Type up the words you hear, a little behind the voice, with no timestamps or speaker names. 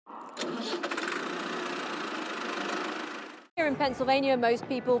Here in Pennsylvania, most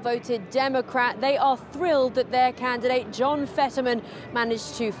people voted Democrat. They are thrilled that their candidate, John Fetterman,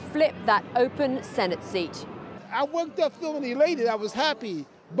 managed to flip that open Senate seat. I woke up feeling elated. I was happy,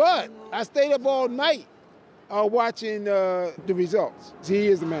 but I stayed up all night watching the results. He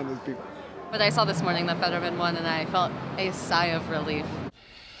is the man of the people. But I saw this morning that Fetterman won, and I felt a sigh of relief.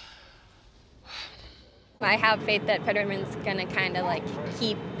 I have faith that Fetterman's going to kind of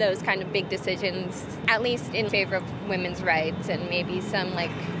keep those kind of big decisions, at least in favor of women's rights and maybe some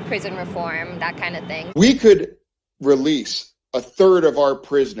prison reform, that kind of thing. We could release a third of our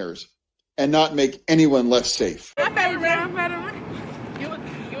prisoners and not make anyone less safe.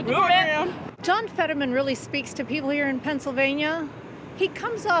 John Fetterman really speaks to people here in Pennsylvania. He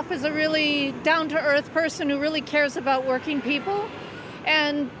comes off as a really down-to-earth person who really cares about working people.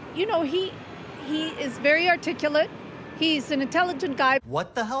 And, you know, he is very articulate. He's an intelligent guy.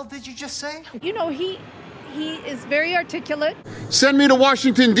 What the hell did you just say? You know, he is very articulate. Send me to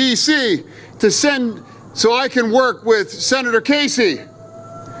Washington, D.C. so I can work with Senator Casey.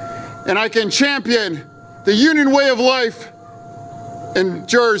 And I can champion the union way of life in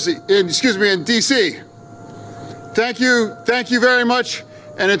in D.C. Thank you very much,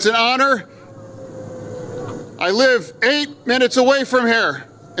 and it's an honor. I live 8 minutes away from here,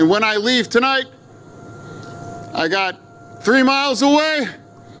 and when I leave tonight, I got 3 miles away.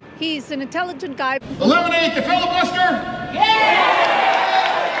 He's an intelligent guy. Eliminate the filibuster. Yeah!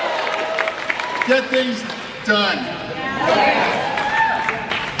 Get things done. Yeah.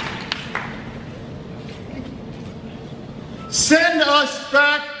 Send us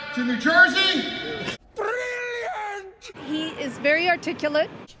back to New Jersey. Brilliant! He is very articulate.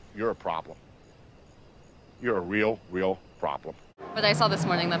 You're a problem. You're a real problem. But I saw this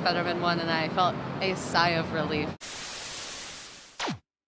morning that Fetterman won, and I felt a sigh of relief.